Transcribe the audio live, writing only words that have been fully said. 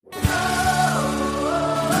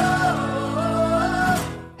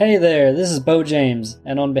Hey there, this is Bo James,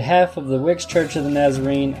 and on behalf of the Wicks Church of the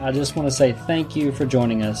Nazarene, I just want to say thank you for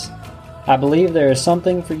joining us. I believe there is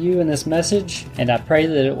something for you in this message, and I pray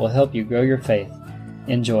that it will help you grow your faith.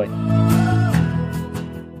 Enjoy.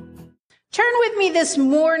 Turn with me this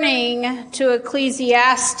morning to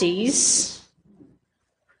Ecclesiastes.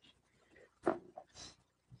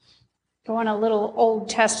 Going a little Old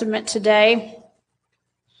Testament today.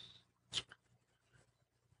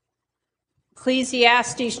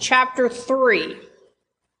 Ecclesiastes chapter 3,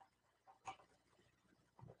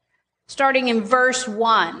 starting in verse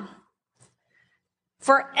 1.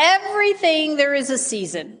 For everything there is a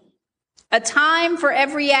season, a time for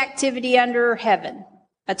every activity under heaven,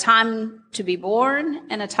 a time to be born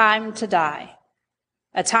and a time to die,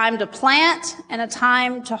 a time to plant and a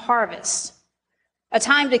time to harvest, a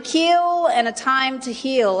time to kill and a time to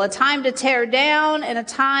heal, a time to tear down and a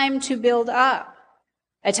time to build up,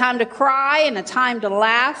 a time to cry and a time to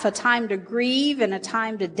laugh, a time to grieve and a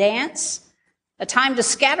time to dance, a time to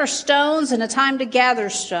scatter stones and a time to gather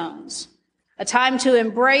stones, a time to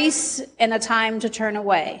embrace and a time to turn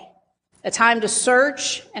away, a time to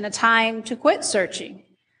search and a time to quit searching,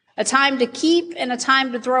 a time to keep and a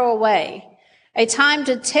time to throw away, a time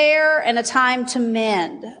to tear and a time to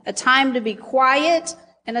mend, a time to be quiet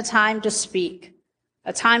and a time to speak,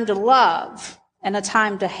 a time to love and a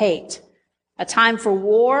time to hate, a time for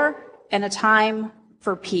war and a time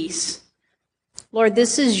for peace. Lord,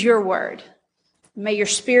 this is your word. May your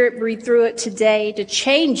Spirit breathe through it today to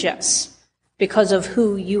change us because of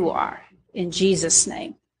who you are. In Jesus'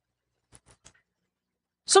 name.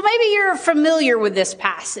 So maybe you're familiar with this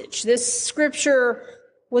passage. This scripture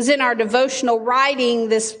was in our devotional writing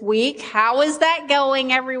this week. How is that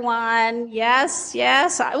going, everyone? Yes.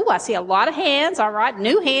 I see a lot of hands. All right.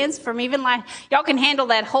 New hands from even like, y'all can handle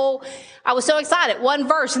that whole, I was so excited. One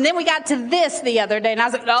verse. And then we got to this the other day and I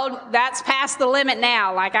was like, oh, that's past the limit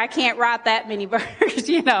now. Like I can't write that many verses,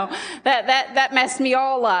 that messed me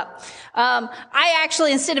all up. I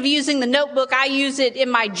actually, instead of using the notebook, I use it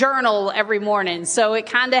in my journal every morning. So it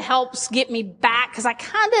kind of helps get me back because I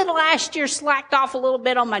kind of last year slacked off a little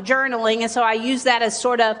bit on my journaling. And so I use that as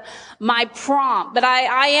sort of my prompt. But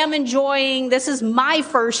I am enjoying, this is my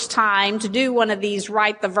first time to do one of these,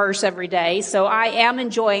 write the verse every day. So I am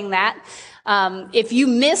enjoying that. If you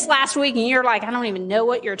missed last week and you're like, I don't even know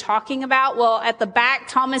what you're talking about. Well, at the back,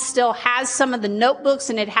 Thomas still has some of the notebooks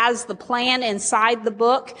and it has the plan inside the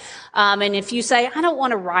book. And if you say, I don't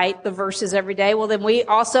want to write the verses every day, well, then we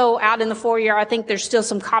also out in the foyer, I think there's still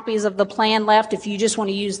some copies of the plan left if you just want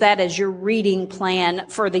to use that as your reading plan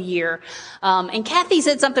for the year. And Kathy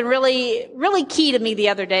said something really, really key to me the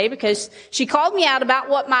other day because she called me out about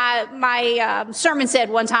what my sermon said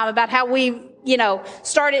one time about how we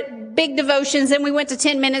started big devotions, then we went to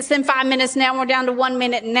 10 minutes, then 5 minutes, now we're down to 1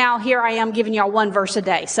 minute, and now here I am giving y'all one verse a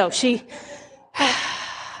day. So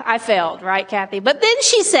I failed, right, Kathy? But then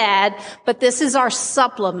she said, but this is our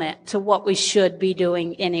supplement to what we should be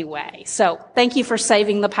doing anyway. So thank you for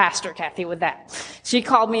saving the pastor, Kathy, with that. She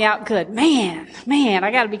called me out good. Man,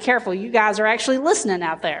 I got to be careful. You guys are actually listening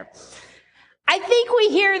out there. I think we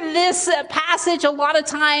hear this passage a lot of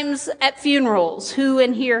times at funerals. Who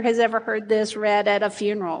in here has ever heard this read at a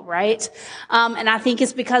funeral, right? And I think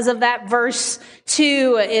it's because of that verse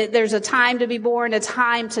 2. There's a time to be born, a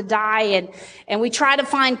time to die. And we try to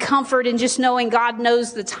find comfort in just knowing God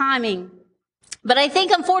knows the timing. But I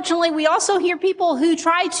think, unfortunately, we also hear people who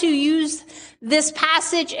try to use this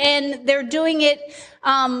passage and they're doing it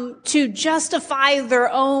to justify their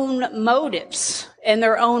own motives and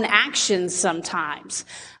their own actions sometimes.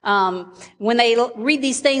 When they read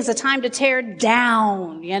these things, a time to tear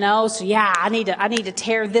down, so yeah, I need to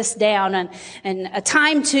tear this down and a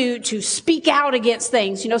time to speak out against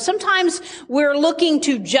things. Sometimes we're looking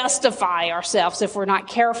to justify ourselves if we're not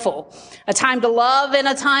careful. A time to love and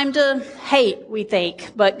a time to hate, we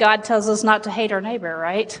think. But God tells us not to hate our neighbor,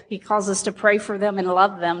 right? He calls us to pray for them and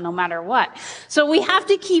love them no matter what. So we have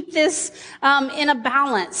to keep this, in a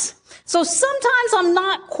balance. So sometimes I'm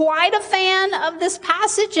not quite a fan of this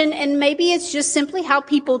passage, and maybe it's just simply how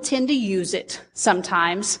people tend to use it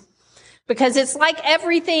sometimes. Because it's like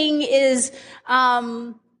everything is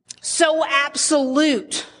so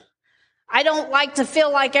absolute. I don't like to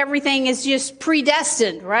feel like everything is just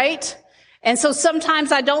predestined, right? And so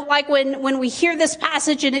sometimes I don't like when we hear this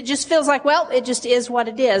passage and it just feels like, well, it just is what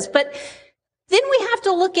it is. But then we have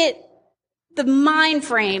to look at the mind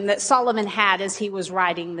frame that Solomon had as he was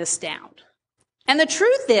writing this down. And the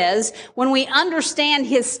truth is, when we understand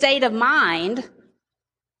his state of mind,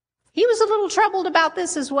 he was a little troubled about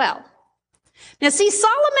this as well. Now see,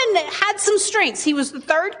 Solomon had some strengths. He was the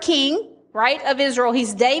third king. right, of Israel.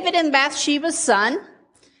 He's David and Bathsheba's son.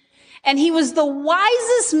 And he was the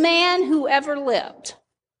wisest man who ever lived,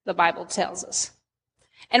 the Bible tells us.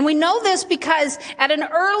 And we know this because at an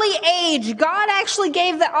early age, God actually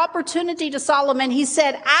gave the opportunity to Solomon. He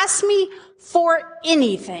said, ask me for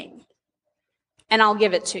anything, and I'll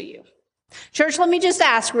give it to you. Church, let me just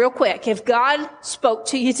ask real quick. If God spoke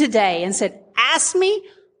to you today and said, ask me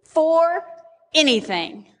for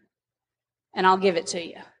anything, and I'll give it to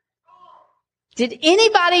you. Did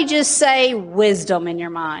anybody just say wisdom in your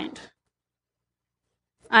mind?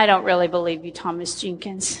 I don't really believe you, Thomas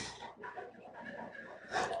Jenkins.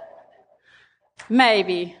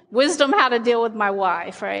 Maybe. Wisdom how to deal with my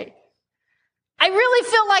wife, right? I really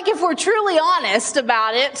feel like if we're truly honest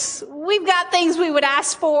about it, we've got things we would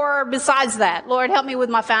ask for besides that. Lord, help me with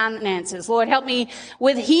my finances. Lord, help me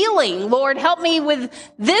with healing. Lord, help me with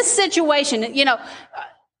this situation.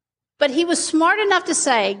 But he was smart enough to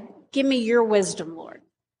say, give me your wisdom, Lord.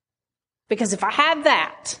 Because if I have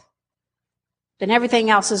that, then everything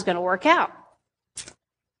else is going to work out. At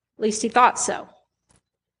least he thought so.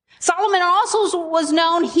 Solomon also was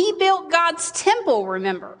known, he built God's temple,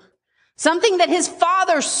 remember. Something that his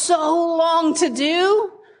father so longed to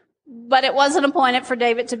do, but it wasn't appointed for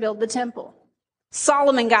David to build the temple.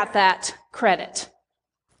 Solomon got that credit.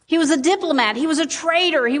 He was a diplomat. He was a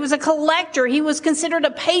trader. He was a collector. He was considered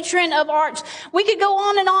a patron of arts. We could go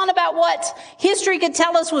on and on about what history could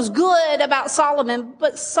tell us was good about Solomon,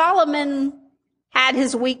 but Solomon had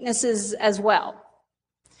his weaknesses as well.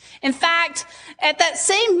 In fact, at that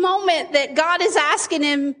same moment that God is asking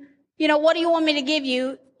him, what do you want me to give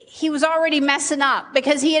you? He was already messing up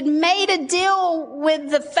because he had made a deal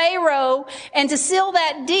with the Pharaoh, and to seal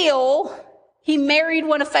that deal, he married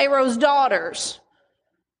one of Pharaoh's daughters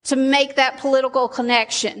to make that political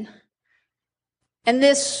connection. And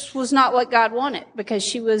this was not what God wanted because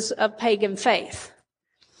she was of pagan faith.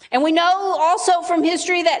 And we know also from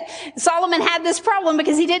history that Solomon had this problem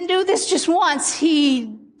because he didn't do this just once.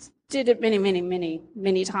 He did it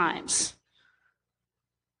many times.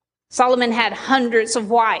 Solomon had hundreds of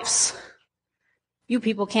wives. You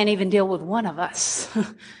people can't even deal with one of us.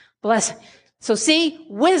 Bless. So see,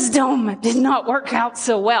 wisdom did not work out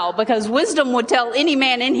so well because wisdom would tell any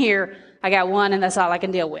man in here, I got one and that's all I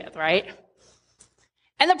can deal with, right?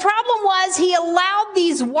 And the problem was he allowed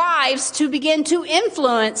these wives to begin to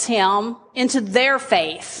influence him into their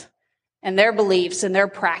faith and their beliefs and their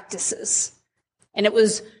practices. And it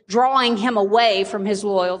was drawing him away from his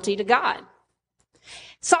loyalty to God.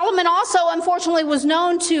 Solomon also, unfortunately, was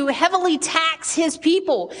known to heavily tax his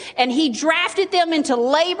people, and he drafted them into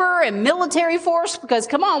labor and military force because,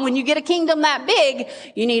 come on, when you get a kingdom that big,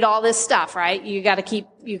 you need all this stuff, right? You got to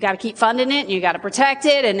keep funding it, and you got to protect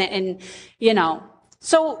it, and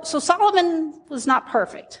So Solomon was not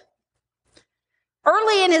perfect.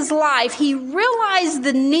 Early in his life, he realized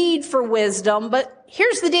the need for wisdom, but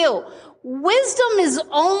here's the deal: wisdom is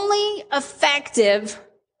only effective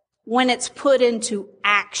when it's put into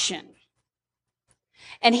action.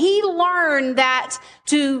 And he learned that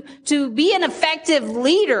to be an effective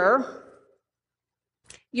leader,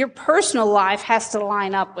 your personal life has to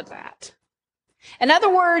line up with that. In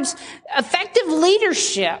other words, effective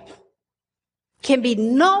leadership can be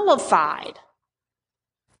nullified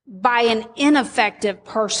by an ineffective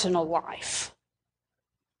personal life.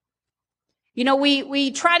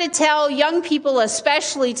 We try to tell young people,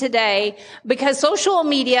 especially today, because social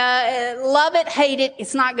media, love it, hate it,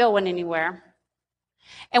 it's not going anywhere.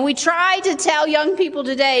 And we try to tell young people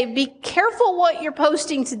today, be careful what you're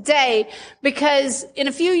posting today, because in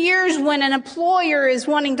a few years when an employer is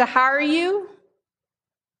wanting to hire you,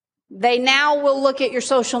 they now will look at your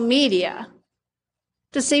social media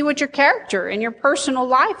to see what your character and your personal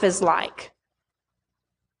life is like.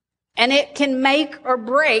 And it can make or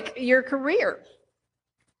break your career.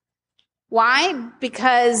 Why?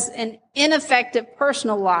 Because an ineffective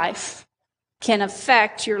personal life can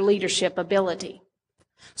affect your leadership ability.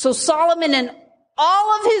 So Solomon, in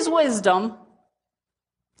all of his wisdom,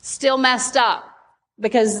 still messed up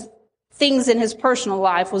because things in his personal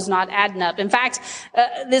life was not adding up. In fact,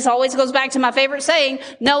 this always goes back to my favorite saying,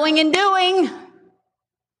 knowing and doing,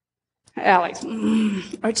 Alex,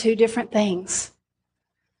 are two different things.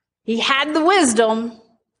 He had the wisdom,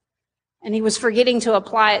 and he was forgetting to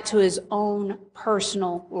apply it to his own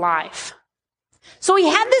personal life. So he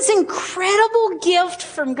had this incredible gift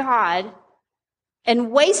from God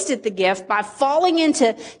and wasted the gift by falling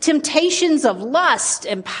into temptations of lust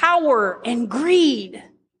and power and greed.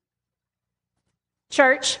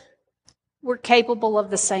 Church, we're capable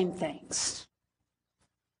of the same things.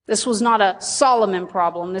 This was not a Solomon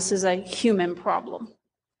problem. This is a human problem.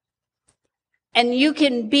 And you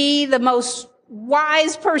can be the most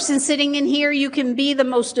wise person sitting in here. You can be the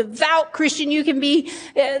most devout Christian. You can be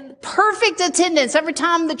perfect attendance every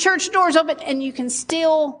time the church doors open, and you can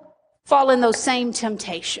still fall in those same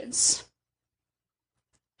temptations.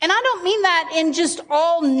 And I don't mean that in just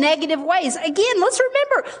all negative ways. Again, let's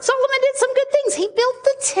remember, Solomon did some good things. He built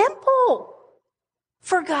the temple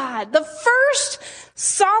for God, the first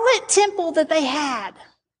solid temple that they had.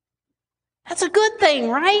 That's a good thing,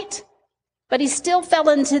 right? But he still fell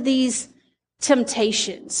into these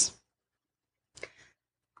temptations.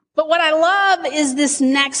 But what I love is this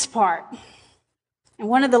next part. And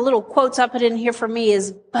one of the little quotes I put in here for me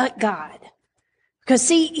is, but God. Because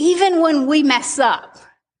see, even when we mess up,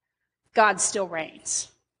 God still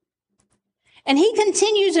reigns. And he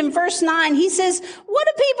continues in verse 9. He says, what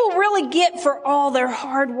do people really get for all their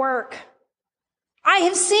hard work? I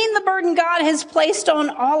have seen the burden God has placed on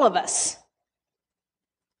all of us.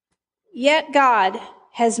 Yet God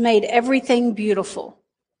has made everything beautiful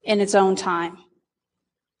in its own time.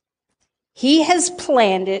 He has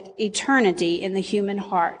planted eternity in the human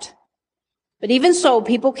heart. But even so,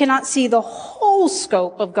 people cannot see the whole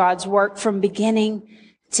scope of God's work from beginning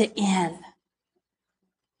to end.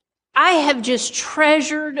 I have just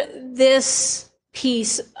treasured this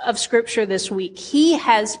piece of scripture this week. He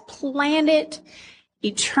has planted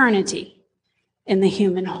eternity in the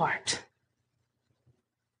human heart.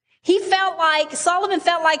 Solomon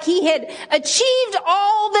felt like he had achieved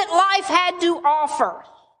all that life had to offer.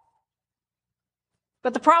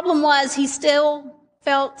 But the problem was he still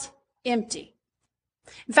felt empty.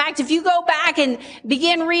 In fact, if you go back and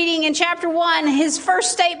begin reading in chapter 1, his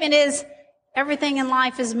first statement is, everything in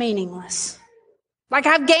life is meaningless. Like,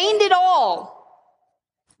 I've gained it all.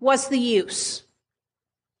 What's the use?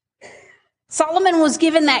 Solomon was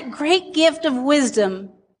given that great gift of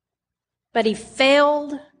wisdom, but he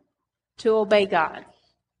failed to obey God.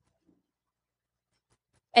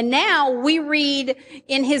 And now we read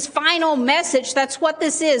in his final message, that's what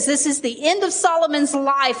this is. This is the end of Solomon's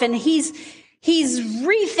life, and he's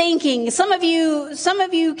rethinking. Some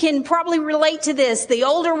of you can probably relate to this. The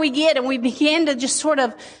older we get and we begin to just sort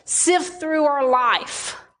of sift through our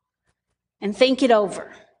life and think it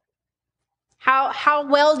over. How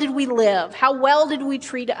well did we live? How well did we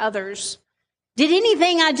treat others? Did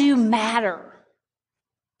anything I do matter?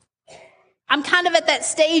 I'm kind of at that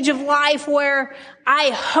stage of life where I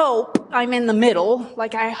hope I'm in the middle.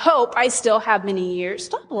 Like, I hope I still have many years.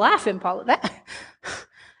 Stop laughing, Paula. That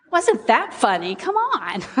wasn't that funny. Come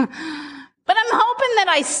on. But I'm hoping that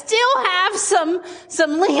I still have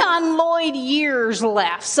some Leon Lloyd years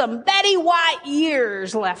left, some Betty White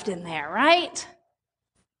years left in there, right?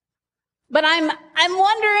 But I'm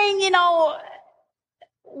wondering,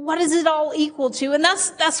 what is it all equal to? And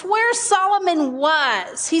that's where Solomon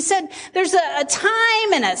was. He said there's a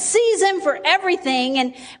time and a season for everything.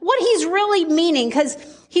 And what he's really meaning, because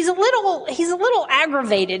he's a little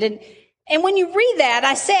aggravated. And when you read that,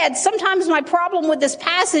 I said, sometimes my problem with this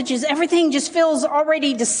passage is everything just feels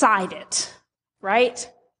already decided, right?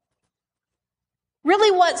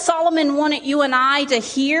 Really what Solomon wanted you and I to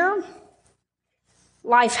hear,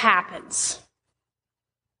 life happens.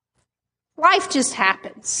 Life just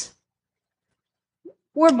happens.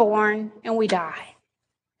 We're born and we die.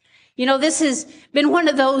 This has been one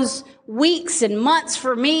of those weeks and months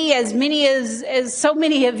for me, as many as so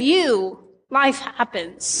many of you. Life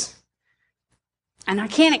happens. And I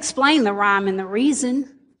can't explain the rhyme and the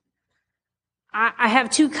reason. I have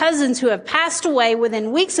two cousins who have passed away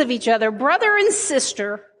within weeks of each other, brother and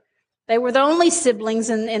sister. They were the only siblings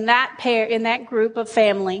in that group of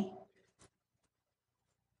family.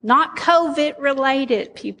 Not COVID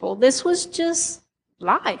related, people. This was just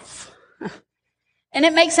life. And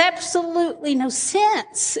it makes absolutely no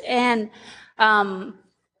sense. And,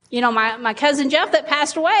 my cousin Jeff that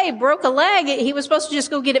passed away broke a leg. He was supposed to just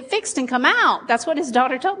go get it fixed and come out. That's what his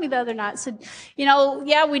daughter told me the other night. Said,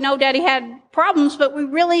 yeah, we know Daddy had problems, but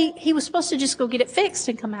he was supposed to just go get it fixed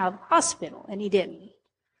and come out of the hospital, and he didn't.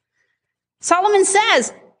 Solomon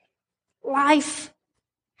says, life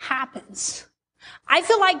happens. I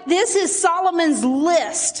feel like this is Solomon's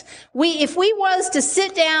list. If we was to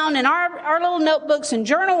sit down in our little notebooks and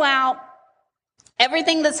journal out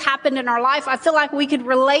everything that's happened in our life, I feel like we could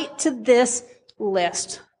relate to this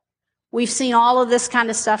list. We've seen all of this kind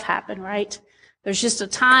of stuff happen, right? There's just a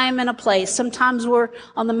time and a place. Sometimes we're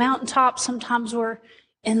on the mountaintop, sometimes we're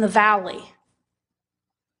in the valley.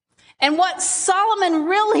 And what Solomon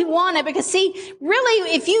really wanted, because see,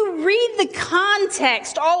 really, if you read the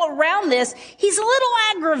context all around this, he's a little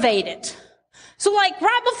aggravated. So like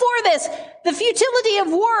right before this, the futility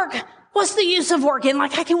of work, What's the use of working?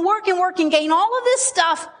 Like, I can work and work and gain all of this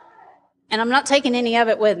stuff, and I'm not taking any of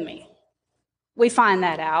it with me. We find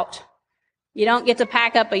that out. You don't get to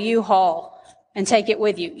pack up a U-Haul and take it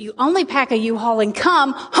with you. You only pack a U-Haul and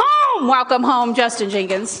come home. Welcome home, Justin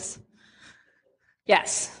Jenkins.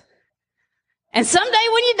 Yes. And someday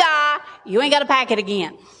when you die, you ain't got to pack it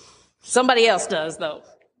again. Somebody else does, though.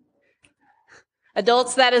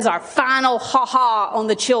 Adults, that is our final ha-ha on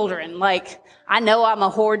the children. Like, I know I'm a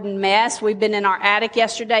hoarding mess. We've been in our attic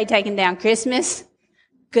yesterday taking down Christmas.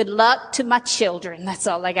 Good luck to my children. That's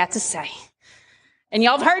all I got to say. And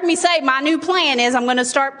y'all have heard me say my new plan is I'm going to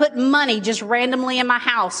start putting money just randomly in my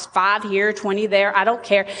house. 5 here, 20 there. I don't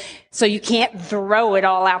care. So you can't throw it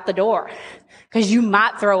all out the door because you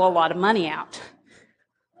might throw a lot of money out.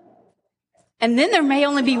 And then there may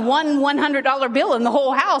only be one $100 bill in the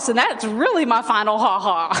whole house, and that's really my final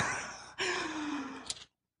ha-ha.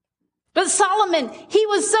 But Solomon, he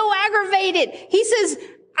was so aggravated. He says,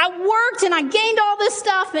 I worked and I gained all this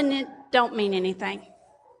stuff, and it don't mean anything.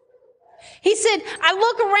 He said, I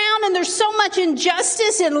look around and there's so much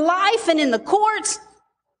injustice in life and in the courts.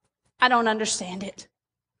 I don't understand it.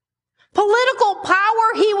 Political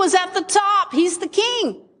power, he was at the top. He's the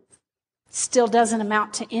king. Still doesn't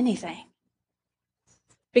amount to anything.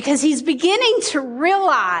 Because he's beginning to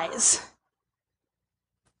realize,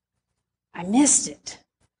 I missed it.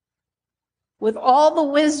 With all the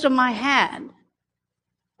wisdom I had,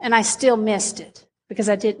 and I still missed it because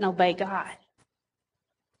I didn't obey God.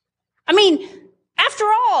 I mean, after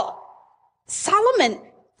all, Solomon,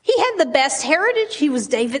 he had the best heritage. He was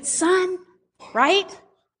David's son, right?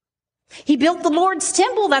 He built the Lord's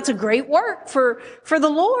temple. That's a great work for the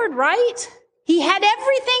Lord, right? He had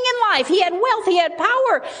everything in life. He had wealth. He had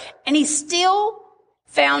power. And he still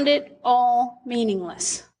found it all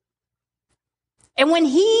meaningless. And when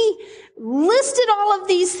he listed all of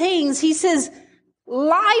these things, he says,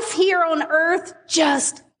 life here on earth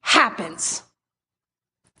just happens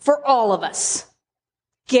for all of us.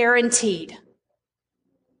 Guaranteed.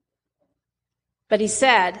 But he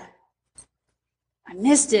said, I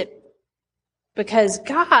missed it because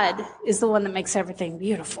God is the one that makes everything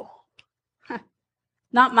beautiful.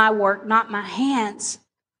 Not my work, not my hands.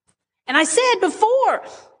 And I said before,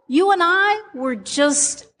 you and I were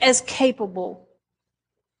just as capable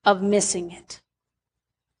of missing it.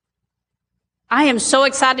 I am so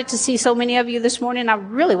excited to see so many of you this morning. I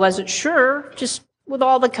really wasn't sure, just with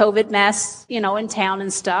all the COVID mess, in town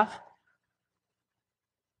and stuff.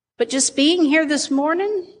 But just being here this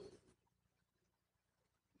morning,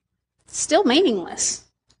 still meaningless.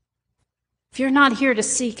 If you're not here to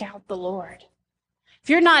seek out the Lord. If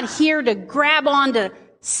you're not here to grab onto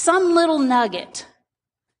some little nugget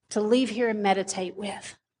to leave here and meditate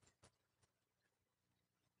with,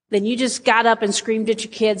 then you just got up and screamed at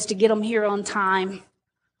your kids to get them here on time.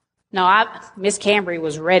 No, Miss Cambry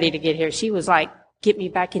was ready to get here. She was like, get me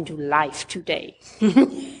back into life today.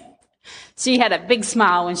 She had a big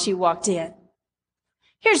smile when she walked in.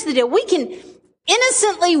 Here's the deal. We can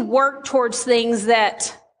innocently work towards things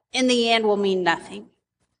that in the end will mean nothing.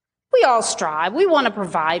 We all strive. We want to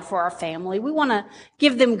provide for our family. We want to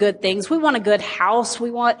give them good things. We want a good house.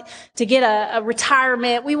 We want to get a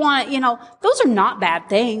retirement. We want, those are not bad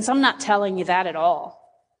things. I'm not telling you that at all.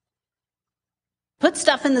 Put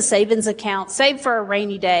stuff in the savings account. Save for a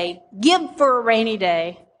rainy day. Give for a rainy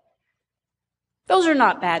day. Those are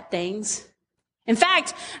not bad things. In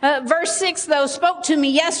fact, verse 6, though, spoke to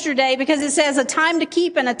me yesterday because it says a time to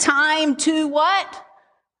keep and a time to what?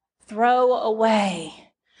 Throw away.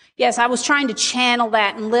 Yes, I was trying to channel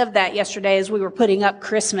that and live that yesterday as we were putting up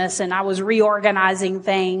Christmas and I was reorganizing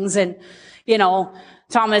things and,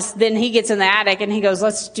 Thomas, then he gets in the attic and he goes,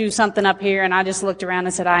 let's do something up here. And I just looked around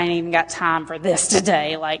and said, I ain't even got time for this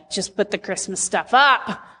today. Like, just put the Christmas stuff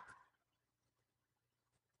up.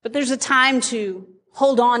 But there's a time to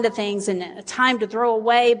hold on to things and a time to throw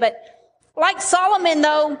away. But like Solomon,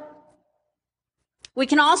 though, we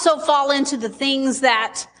can also fall into the things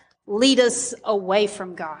that lead us away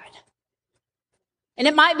from God. And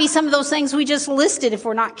it might be some of those things we just listed if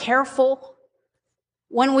we're not careful.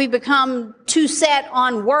 When we become too set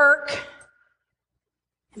on work,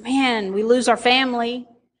 man, we lose our family.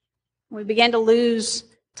 We begin to lose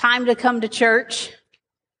time to come to church,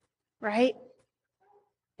 right?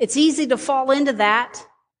 It's easy to fall into that.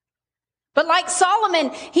 But like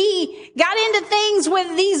Solomon, he got into things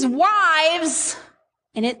with these wives,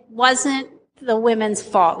 and it wasn't the women's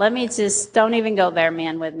fault. Don't even go there,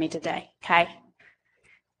 men, with me today, okay?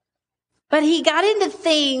 But he got into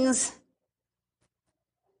things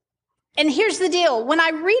And here's the deal. When I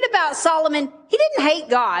read about Solomon, he didn't hate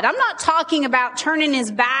God. I'm not talking about turning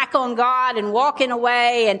his back on God and walking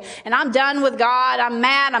away and I'm done with God. I'm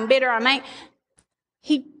mad. I'm bitter. I'm angry.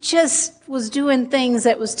 He just was doing things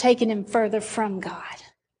that was taking him further from God.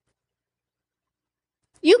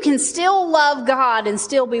 You can still love God and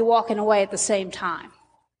still be walking away at the same time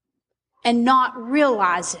and not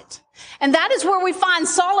realize it. And that is where we find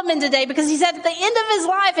Solomon today, because he's at the end of his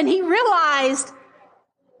life and he realized,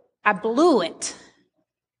 I blew it.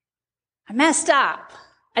 I messed up.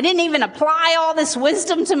 I didn't even apply all this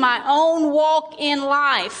wisdom to my own walk in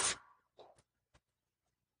life.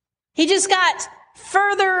 He just got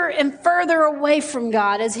further and further away from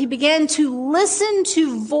God as he began to listen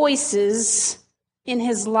to voices in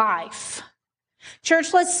his life.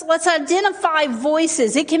 Church, let's identify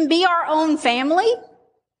voices. It can be our own family.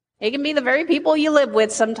 It can be the very people you live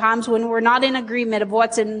with sometimes when we're not in agreement of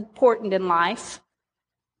what's important in life.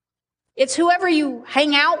 It's whoever you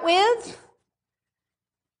hang out with.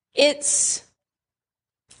 It's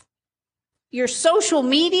your social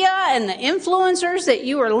media and the influencers that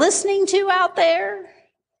you are listening to out there.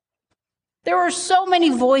 There are so many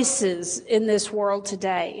voices in this world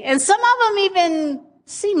today, and some of them even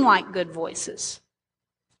seem like good voices.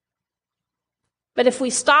 But if we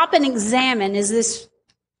stop and examine, is this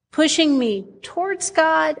pushing me towards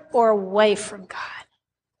God or away from God?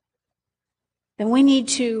 Then we need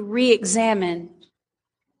to re-examine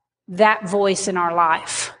that voice in our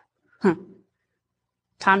life.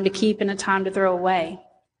 Time to keep and a time to throw away.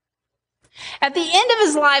 At the end of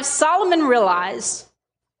his life, Solomon realized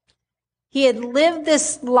he had lived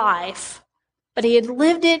this life, but he had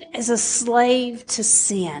lived it as a slave to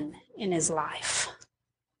sin in his life.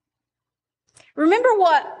 Remember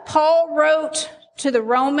what Paul wrote to the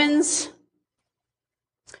Romans?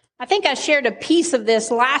 I think I shared a piece of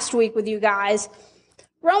this last week with you guys.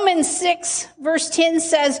 Romans 6 verse 10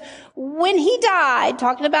 says, when he died,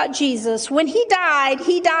 talking about Jesus, when he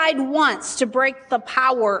died once to break the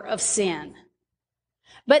power of sin.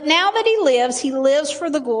 But now that he lives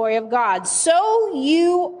for the glory of God. So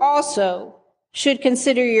you also should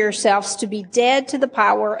consider yourselves to be dead to the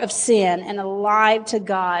power of sin and alive to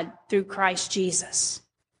God through Christ Jesus.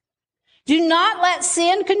 Do not let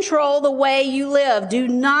sin control the way you live. Do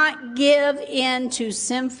not give in to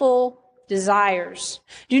sinful desires.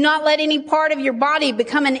 Do not let any part of your body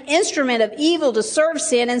become an instrument of evil to serve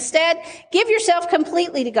sin. Instead, give yourself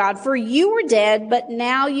completely to God, for you were dead, but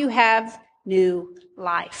now you have new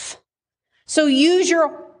life. So use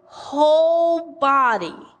your whole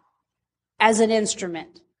body as an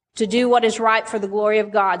instrument to do what is right for the glory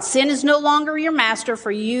of God. Sin is no longer your master,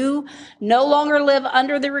 for you no longer live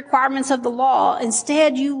under the requirements of the law.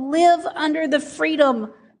 Instead, you live under the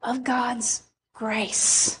freedom of God's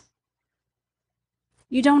grace.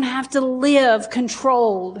 You don't have to live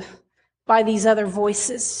controlled by these other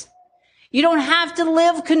voices. You don't have to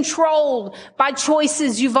live controlled by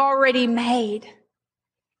choices you've already made.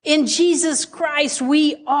 In Jesus Christ,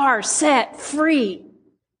 we are set free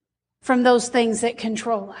from those things that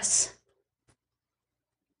control us.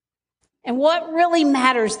 And what really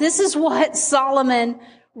matters, this is what Solomon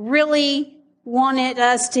really wanted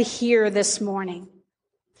us to hear this morning.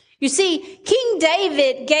 You see, King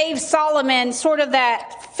David gave Solomon sort of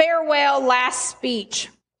that farewell last speech.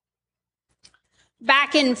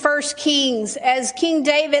 Back in 1 Kings, as King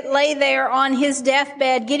David lay there on his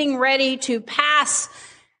deathbed, getting ready to pass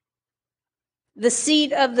the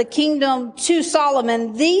seat of the kingdom to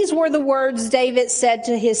Solomon, these were the words David said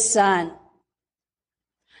to his son.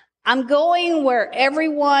 I'm going where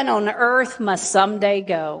everyone on earth must someday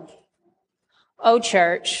go. Oh,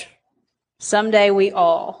 church, someday we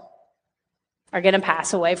all are going to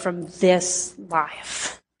pass away from this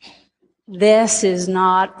life. This is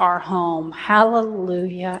not our home.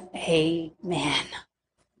 Hallelujah. Amen.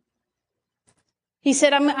 He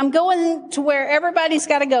said, I'm going to where everybody's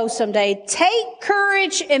got to go someday. Take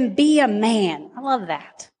courage and be a man. I love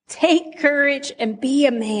that. Take courage and be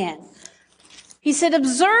a man. He said,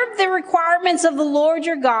 observe the requirements of the Lord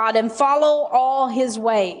your God and follow all his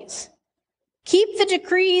ways. Keep the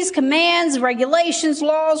decrees, commands, regulations,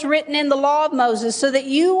 laws written in the law of Moses so that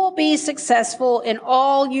you will be successful in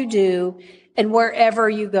all you do and wherever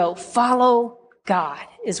you go. Follow God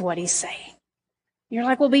is what he's saying. You're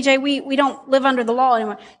like, well, BJ, we don't live under the law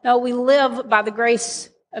anymore. No, we live by the grace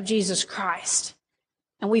of Jesus Christ.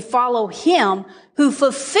 And we follow him who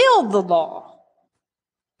fulfilled the law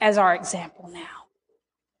as our example now.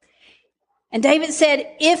 And David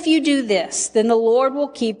said, if you do this, then the Lord will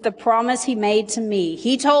keep the promise he made to me.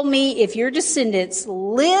 He told me, if your descendants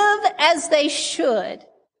live as they should,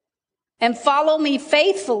 and follow me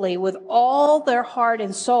faithfully with all their heart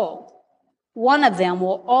and soul, one of them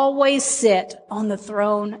will always sit on the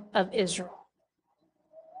throne of Israel.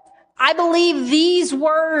 I believe these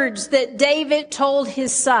words that David told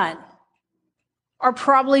his son are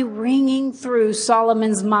probably ringing through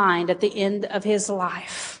Solomon's mind at the end of his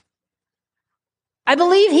life. I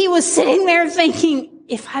believe he was sitting there thinking,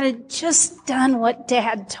 if I had just done what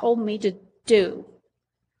Dad told me to do.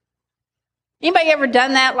 Anybody ever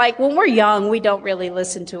done that? Like when we're young, we don't really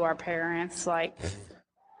listen to our parents, like,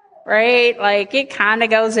 right? Like it kind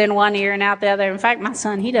of goes in one ear and out the other. In fact, my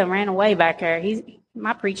son, he done ran away back there.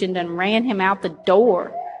 My preaching done ran him out the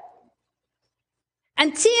door.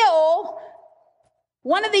 Until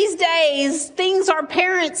one of these days, things our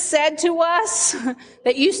parents said to us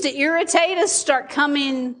that used to irritate us start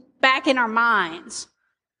coming back in our minds.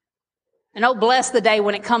 And oh, bless the day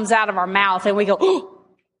when it comes out of our mouth and we go, oh,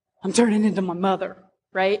 I'm turning into my mother,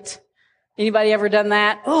 right? Anybody ever done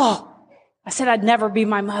that? Oh, I said I'd never be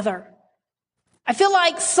my mother. I feel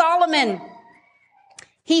like Solomon,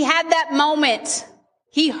 he had that moment.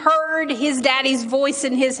 He heard his daddy's voice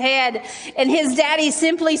in his head, and his daddy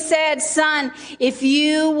simply said, son, if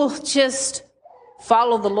you will just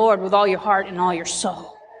follow the Lord with all your heart and all your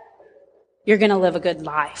soul, you're going to live a good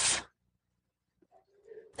life.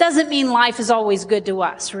 Doesn't mean life is always good to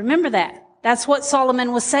us. Remember that. That's what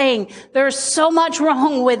Solomon was saying. There's so much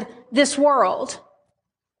wrong with this world.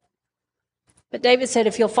 But David said,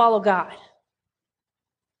 if you'll follow God,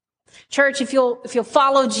 church, if you'll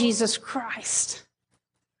follow Jesus Christ,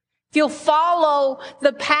 if you'll follow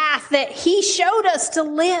the path that he showed us to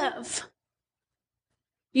live.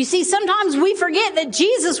 You see, sometimes we forget that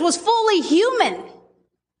Jesus was fully human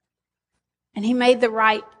and he made the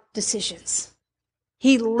right decisions.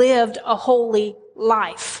 He lived a holy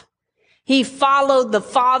life. He followed the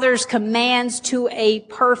Father's commands to a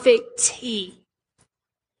perfect T.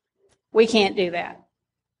 We can't do that,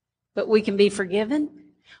 but we can be forgiven.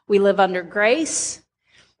 We live under grace.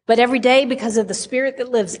 But every day, because of the Spirit that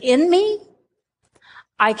lives in me,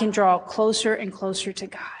 I can draw closer and closer to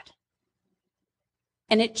God.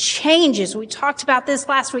 And it changes. We talked about this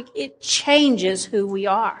last week. It changes who we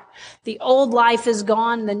are. The old life is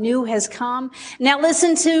gone. The new has come. Now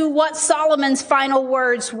listen to what Solomon's final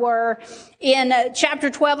words were in chapter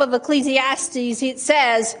 12 of Ecclesiastes. It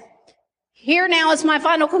says, here now is my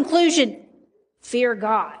final conclusion. Fear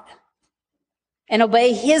God and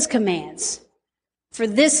obey his commands. For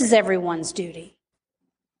this is everyone's duty.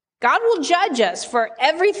 God will judge us for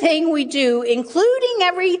everything we do, including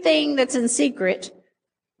everything that's in secret,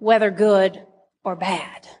 whether good or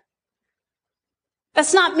bad.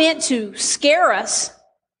 That's not meant to scare us.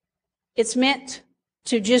 It's meant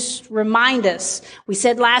to just remind us. We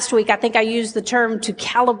said last week, I think I used the term to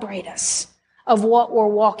calibrate us of what we're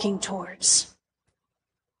walking towards.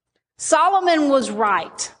 Solomon was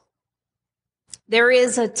right. There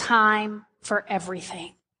is a time for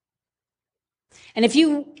everything. And if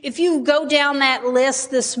you go down that list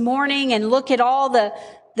this morning and look at all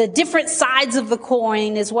the different sides of the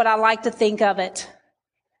coin is what I like to think of it.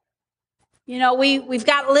 You know, we've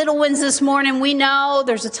got little ones this morning. We know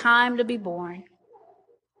there's a time to be born.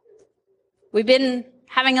 We've been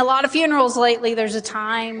having a lot of funerals lately. There's a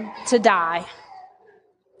time to die.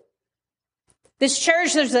 This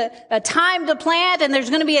church, there's a time to plant and there's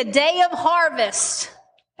going to be a day of harvest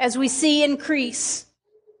as we see increase.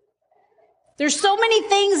 There's so many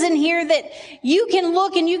things in here that you can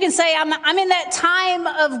look and you can say, I'm in that time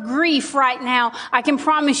of grief right now. I can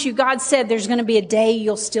promise you, God said there's going to be a day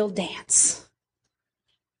you'll still dance.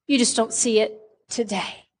 You just don't see it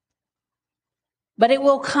today. But it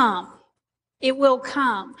will come. It will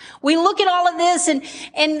come. We look at all of this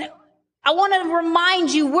and I want to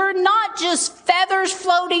remind you, we're not just feathers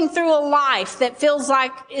floating through a life that feels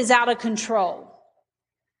like is out of control.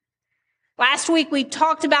 Last week we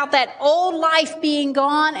talked about that old life being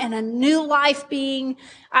gone and a new life being,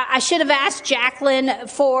 I should have asked Jacqueline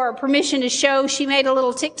for permission to show. She made a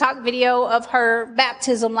little TikTok video of her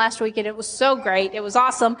baptism last week and it was so great. It was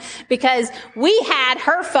awesome because we had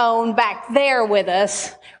her phone back there with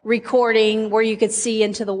us recording where you could see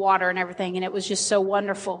into the water and everything, and it was just so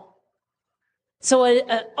wonderful. So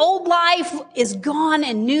an old life is gone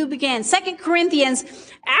and new began. 2 Corinthians,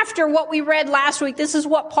 after what we read last week, this is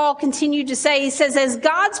what Paul continued to say. He says, as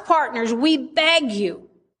God's partners, we beg you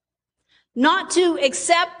not to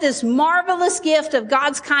accept this marvelous gift of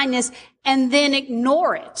God's kindness and then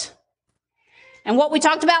ignore it. And what we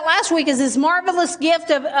talked about last week is this marvelous gift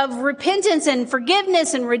of repentance and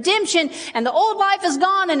forgiveness and redemption. And the old life is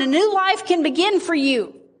gone and a new life can begin for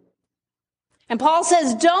you. And Paul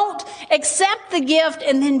says, don't accept the gift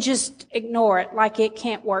and then just ignore it like it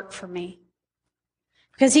can't work for me.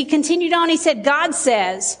 Because he continued on, he said, God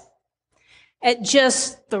says, at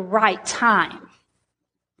just the right time.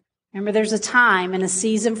 Remember, there's a time and a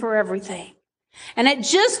season for everything. And at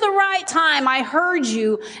just the right time, I heard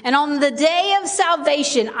you, and on the day of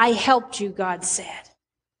salvation, I helped you, God said.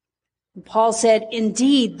 And Paul said,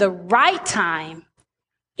 indeed, the right time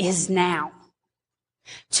is now.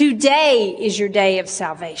 Today is your day of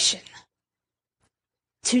salvation.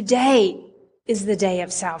 Today is the day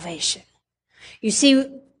of salvation. You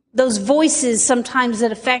see, those voices sometimes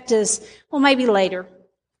that affect us, well, maybe later,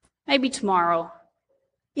 maybe tomorrow.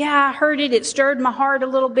 Yeah, I heard it. It stirred my heart a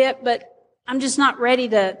little bit, but I'm just not ready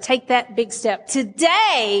to take that big step.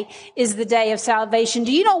 Today is the day of salvation.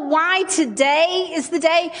 Do you know why today is the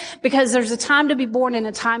day? Because there's a time to be born and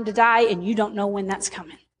a time to die, and you don't know when that's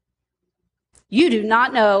coming. You do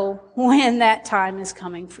not know when that time is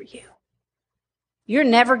coming for you. You're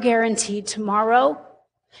never guaranteed tomorrow.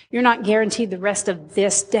 You're not guaranteed the rest of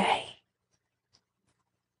this day.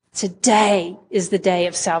 Today is the day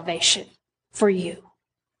of salvation for you.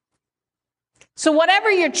 So whatever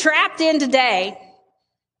you're trapped in today,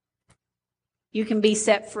 you can be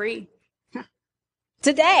set free.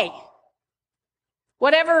 Today.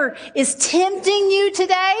 Whatever is tempting you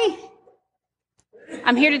today,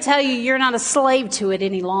 I'm here to tell you you're not a slave to it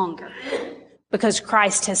any longer because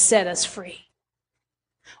Christ has set us free.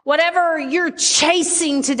 Whatever you're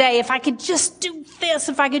chasing today, if I could just do this,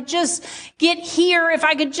 if I could just get here, if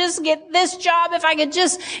I could just get this job, if I could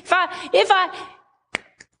just,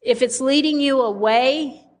 if it's leading you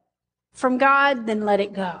away from God, then let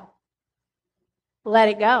it go. Let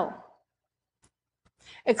it go.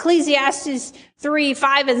 Ecclesiastes 3,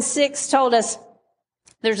 5, and 6 told us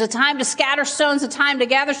there's a time to scatter stones, a time to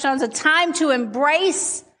gather stones, a time to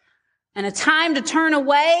embrace, and a time to turn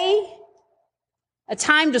away, a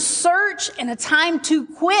time to search, and a time to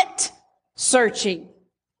quit searching,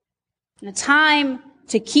 and a time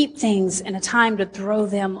to keep things, and a time to throw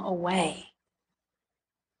them away.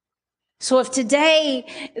 So if today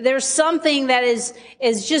there's something that is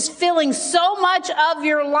just filling so much of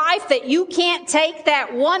your life that you can't take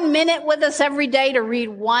that 1 minute with us every day to read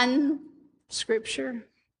one scripture,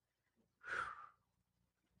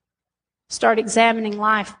 start examining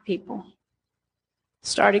life, people.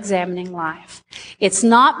 Start examining life. It's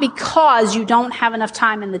not because you don't have enough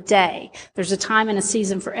time in the day. There's a time and a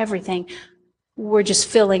season for everything. We're just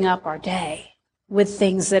filling up our day with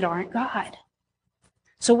things that aren't God.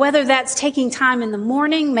 So whether that's taking time in the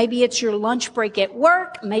morning, maybe it's your lunch break at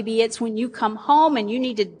work, maybe it's when you come home and you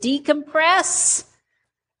need to decompress.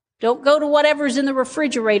 Don't go to whatever's in the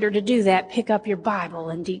refrigerator to do that. Pick up your Bible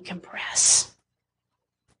and decompress.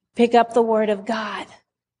 Pick up the Word of God.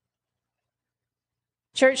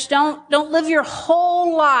 Church, don't live your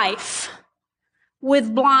whole life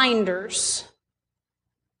with blinders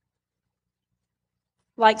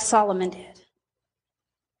like Solomon did.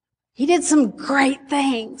 He did some great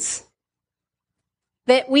things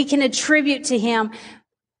that we can attribute to him,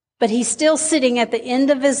 but he's still sitting at the end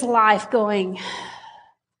of his life going,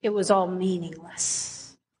 it was all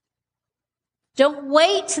meaningless. Don't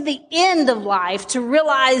wait to the end of life to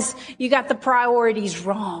realize you got the priorities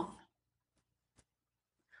wrong.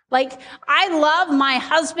 Like, I love my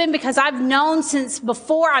husband because I've known since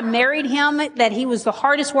before I married him that he was the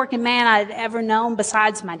hardest working man I'd ever known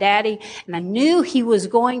besides my daddy. And I knew he was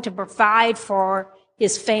going to provide for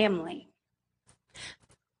his family.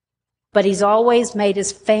 But he's always made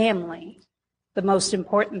his family the most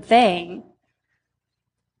important thing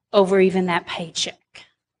over even that paycheck.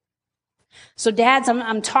 So dads,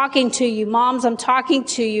 I'm talking to you. Moms, I'm talking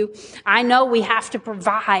to you. I know we have to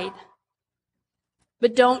provide.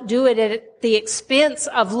 But don't do it at the expense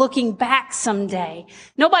of looking back someday.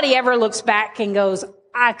 Nobody ever looks back and goes,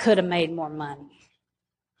 I could have made more money.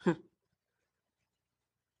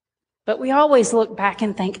 But we always look back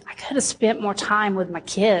and think, I could have spent more time with my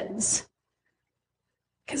kids.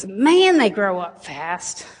 Because, man, they grow up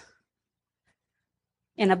fast.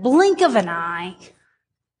 In a blink of an eye.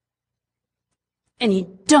 And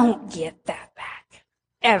you don't get that back.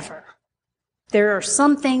 Ever. There are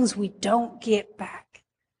some things we don't get back.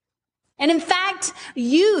 And in fact,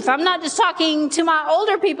 youth, I'm not just talking to my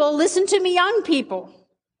older people, listen to me young people.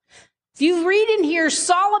 If you read in here,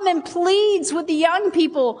 Solomon pleads with the young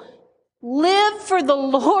people, live for the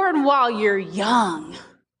Lord while you're young.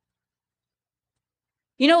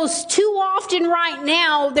 You know, too often right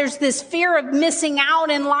now, there's this fear of missing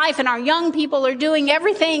out in life, and our young people are doing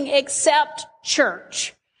everything except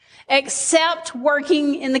church, except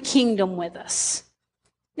working in the kingdom with us.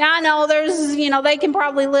 Now, I know there's, they can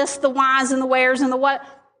probably list the whys and the wheres and the what.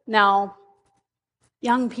 No.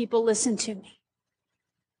 Young people, listen to me.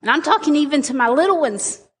 And I'm talking even to my little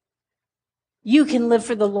ones. You can live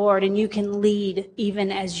for the Lord and you can lead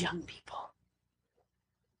even as young people.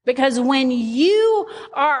 Because when you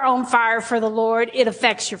are on fire for the Lord, it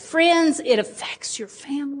affects your friends, it affects your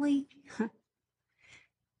family.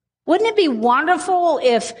 Wouldn't it be wonderful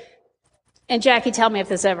if, and Jackie, tell me if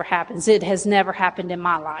this ever happens. It has never happened in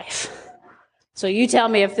my life. So you tell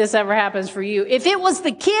me if this ever happens for you. If it was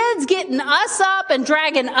the kids getting us up and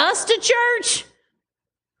dragging us to church,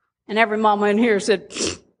 and every mama in here said,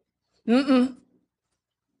 mm-mm.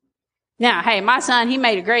 Now, hey, my son, he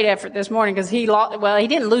made a great effort this morning because he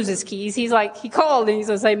didn't lose his keys. He called and he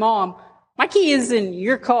says, hey, Mom, my key is in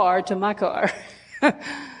your car to my car.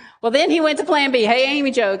 Well, then he went to plan B. Hey,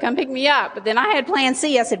 Amy Jo, come pick me up. But then I had plan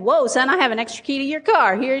C. I said, whoa, son, I have an extra key to your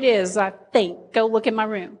car. Here it is, I think. Go look in my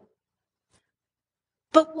room.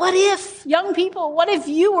 But what if, young people, what if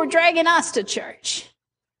you were dragging us to church?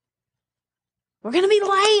 We're going to be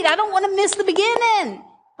late. I don't want to miss the beginning.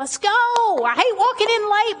 Let's go. I hate walking in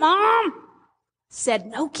late, Mom. Said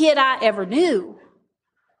no kid I ever knew.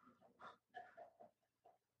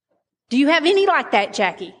 Do you have any like that,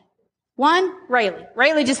 Jackie? One? Rayleigh.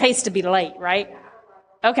 Rayleigh just hates to be late, right?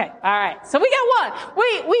 Okay, all right. So we got one.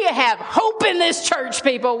 We have hope in this church,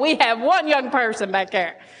 people. We have one young person back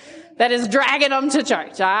there that is dragging them to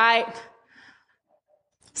church, all right?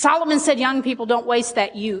 Solomon said, young people, don't waste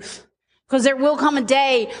that youth. Because there will come a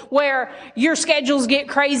day where your schedules get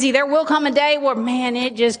crazy. There will come a day where, man,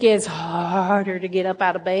 it just gets harder to get up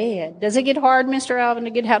out of bed. Does it get hard, Mr. Alvin, to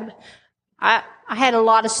get out of bed? I had a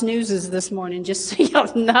lot of snoozes this morning, just so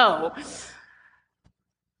y'all know.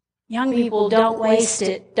 Young people, don't waste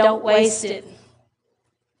it. Don't waste it.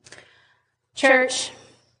 Church,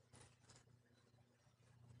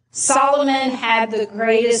 Solomon had the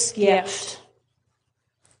greatest gift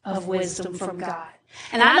of wisdom from God.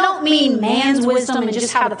 And I don't mean man's wisdom and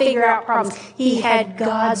just how to figure out problems. He had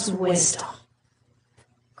God's wisdom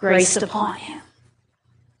graced upon him.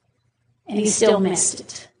 And he still missed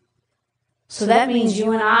it. So that means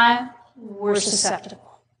you and I, we're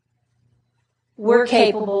susceptible. We're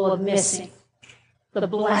capable of missing the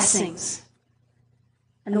blessings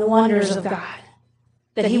and the wonders of God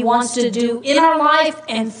that he wants to do in our life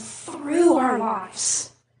and through our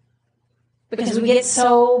lives. Because we get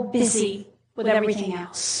so busy with everything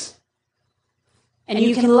else. And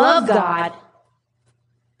you can love God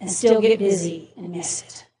and still get busy and miss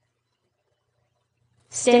it.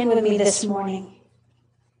 Stand with me this morning.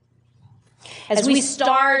 As we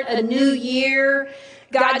start a new year,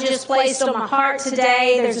 God just placed on my heart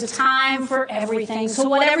today, there's a time for everything. So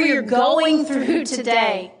whatever you're going through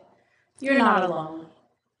today, you're not alone.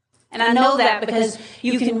 And I know that because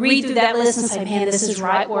you can read through that list and say, man, this is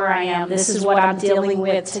right where I am. This is what I'm dealing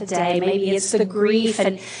with today. Maybe it's the grief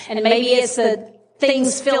and maybe it's the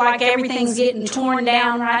things feel like everything's getting torn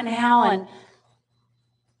down right now.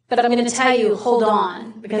 But I'm going to tell you, hold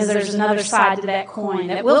on, because there's another side to that coin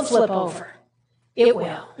that will flip over. It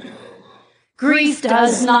will. Grief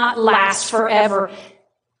does not last forever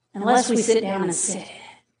unless we sit down and sit in it.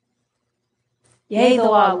 Yea,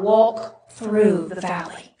 though I walk through the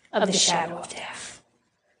valley of the shadow of death.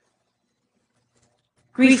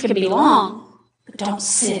 Grief can be long, but don't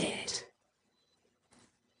sit in it.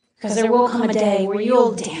 Because there will come a day where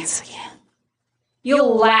you'll dance again.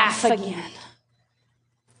 You'll laugh again.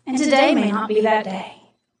 And today may not be that day.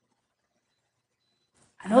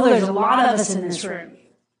 I know there's a lot of us in this room.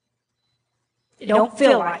 It don't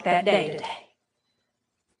feel like that day today.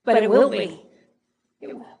 But it will be. It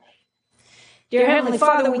will be. Dear Heavenly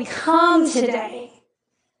Father, we come today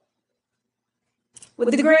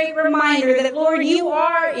with the great reminder that, Lord, you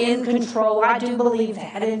are in control. I do believe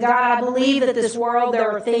that. And God, I believe that this world,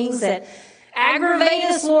 there are things that aggravate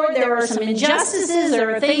us, Lord. There are some injustices.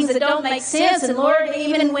 There are things that don't make sense. And Lord,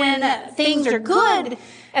 even when things are good,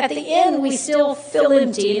 at the end we still feel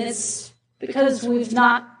empty. And it's because we've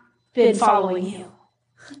not been following you.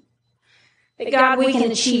 That God, we can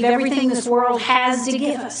achieve everything this world has to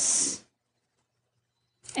give us.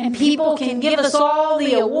 And people can give us all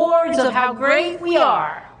the awards of how great we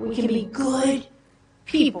are. We can be good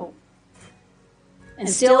people. And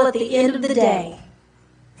still at the end of the day,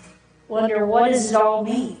 wonder, what does it all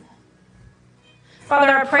mean?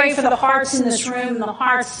 Father, I pray for the hearts in this room and the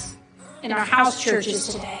hearts in our house churches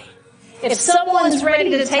today. If someone's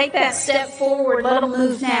ready to take that step forward, let them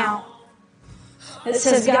move now. That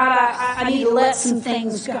says, God, I need to let some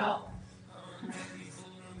things go.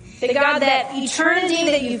 That God, that eternity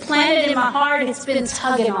that you've planted in my heart has been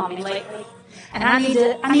tugging on me lately. And I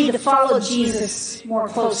need to follow Jesus more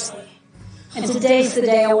closely. And today's the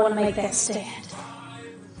day I want to make that stand.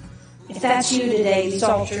 If that's you today, these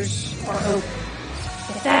altars are open.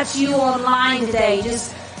 If that's you online today,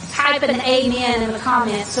 just type an amen in the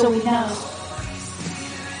comments so we know.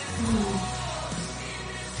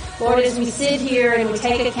 Lord, as we sit here and we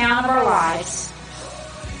take account of our lives,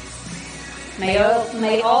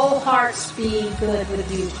 may all hearts be good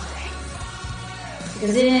with you today.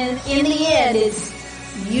 Because in the end, it's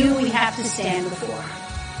you we have to stand before.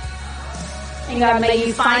 And God, may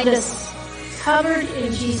you find us covered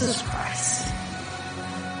in Jesus Christ,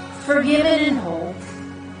 forgiven and whole.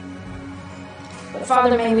 But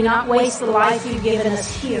Father, may we not waste the life you've given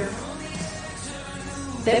us here,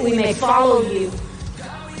 that we may follow you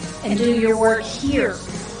and do your work here,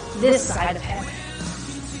 this side of heaven.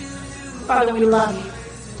 Father, we love you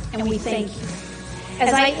and we thank you.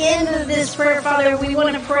 As I end this prayer, Father, we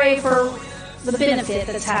want to pray for the benefit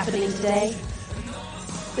that's happening today.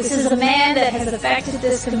 This is a man that has affected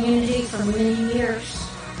this community for many years.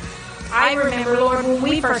 I remember, Lord, when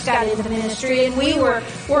we first got into ministry and we were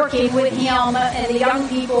working with him and the young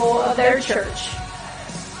people of their church.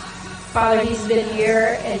 Father, he's been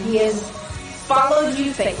here and he has followed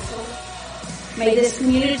you faithfully. May this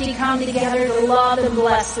community come together to love and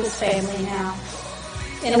bless this family now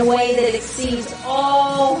in a way that exceeds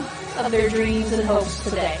all of their dreams and hopes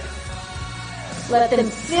today. Let them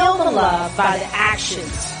feel the love by the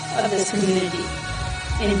actions of this community.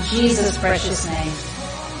 In Jesus' precious name,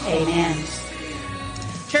 amen.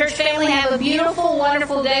 Church family, have a beautiful,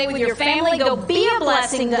 wonderful day with your family. Go be a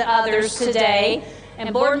blessing to others today.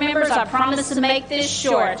 And board members, I promise to make this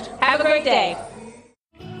short. Have a great day.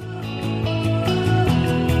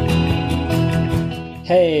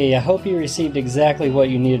 Hey, I hope you received exactly what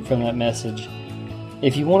you needed from that message.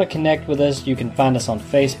 If you want to connect with us, you can find us on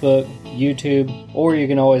Facebook, YouTube, or you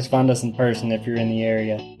can always find us in person if you're in the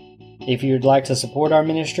area. If you'd like to support our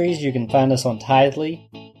ministries, you can find us on Tithely.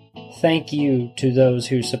 Thank you to those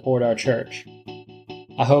who support our church.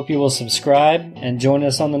 I hope you will subscribe and join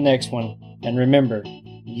us on the next one. And remember,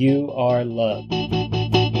 you are loved.